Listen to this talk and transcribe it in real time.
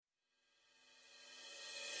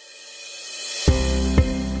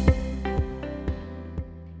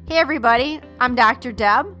everybody, I'm Dr.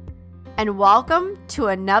 Deb, and welcome to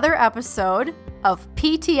another episode of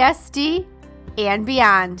PTSD and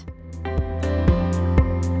Beyond.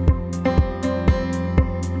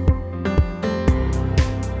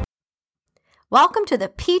 Welcome to the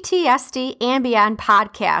PTSD and Beyond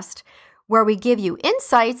podcast, where we give you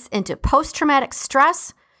insights into post-traumatic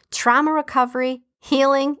stress, trauma recovery,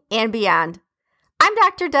 healing, and beyond. I'm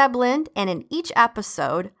Dr. Deb Lind, and in each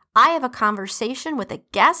episode, I have a conversation with a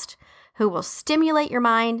guest who will stimulate your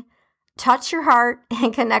mind, touch your heart,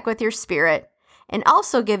 and connect with your spirit, and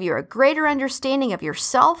also give you a greater understanding of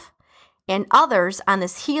yourself and others on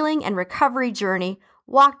this healing and recovery journey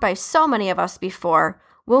walked by so many of us before,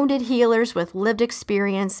 wounded healers with lived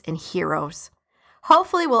experience and heroes.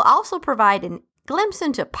 Hopefully, we'll also provide a glimpse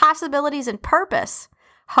into possibilities and purpose,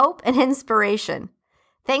 hope, and inspiration.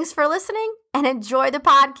 Thanks for listening and enjoy the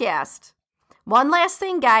podcast. One last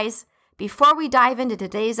thing, guys, before we dive into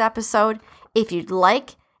today's episode, if you'd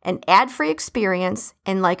like an ad-free experience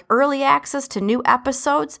and like early access to new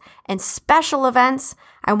episodes and special events,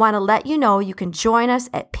 I want to let you know you can join us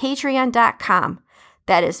at patreon.com.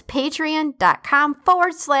 That is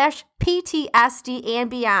patreon.com/PTSD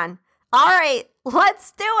and beyond. All right,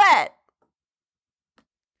 let's do it.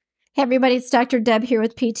 Hey everybody, it's Dr. Deb here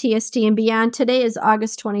with PTSD and Beyond. Today is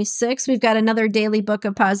August 26th. We've got another daily book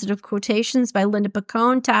of positive quotations by Linda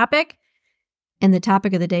Picone topic. And the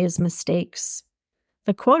topic of the day is mistakes.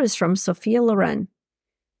 The quote is from Sophia Loren.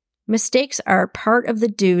 Mistakes are part of the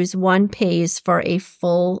dues one pays for a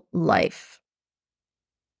full life.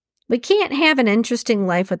 We can't have an interesting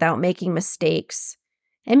life without making mistakes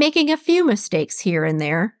and making a few mistakes here and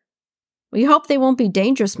there. We hope they won't be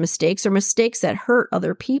dangerous mistakes or mistakes that hurt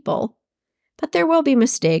other people, but there will be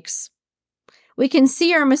mistakes. We can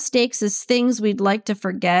see our mistakes as things we'd like to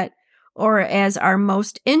forget or as our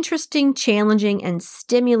most interesting, challenging, and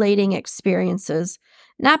stimulating experiences,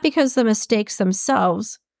 not because of the mistakes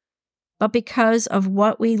themselves, but because of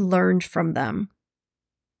what we learned from them.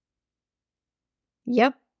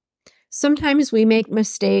 Yep. Sometimes we make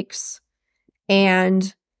mistakes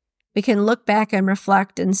and we can look back and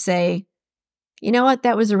reflect and say, you know what,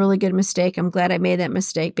 that was a really good mistake. I'm glad I made that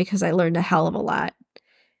mistake because I learned a hell of a lot.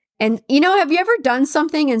 And, have you ever done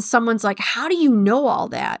something and someone's like, how do you know all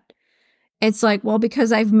that? It's like, well,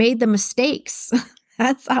 because I've made the mistakes.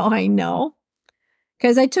 That's how I know.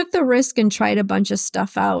 Because I took the risk and tried a bunch of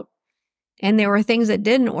stuff out. And there were things that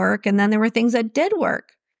didn't work, and then there were things that did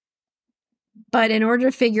work. But in order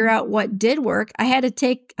to figure out what did work, I had to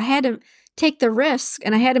take the risk,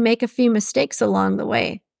 and I had to make a few mistakes along the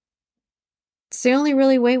way. It's the only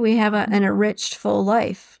really way we have an enriched full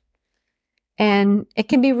life. And it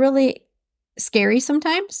can be really scary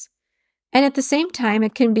sometimes. And at the same time,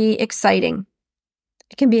 it can be exciting.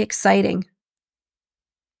 It can be exciting.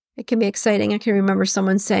 I can remember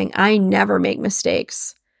someone saying, I never make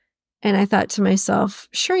mistakes. And I thought to myself,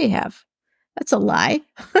 sure you have. That's a lie.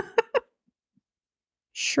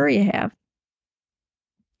 Sure you have.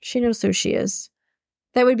 She knows who she is.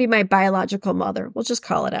 That would be my biological mother. We'll just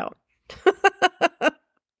call it out.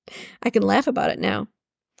 I can laugh about it now.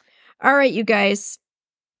 All right, you guys,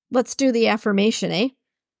 let's do the affirmation, eh?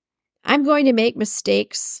 I'm going to make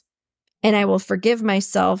mistakes and I will forgive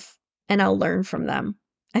myself and I'll learn from them.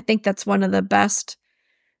 I think that's one of the best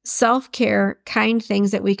self-care, kind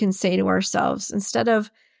things that we can say to ourselves. Instead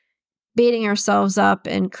of beating ourselves up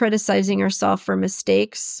and criticizing ourselves for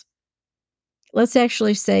mistakes, let's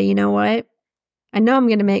actually say, you know what? I know I'm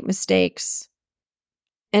going to make mistakes.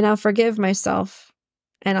 And I'll forgive myself,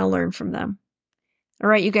 and I'll learn from them. All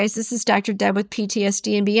right, you guys, this is Dr. Deb with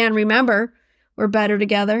PTSD and Beyond. Remember, we're better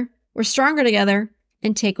together, we're stronger together,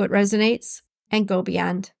 and take what resonates and go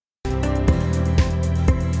beyond.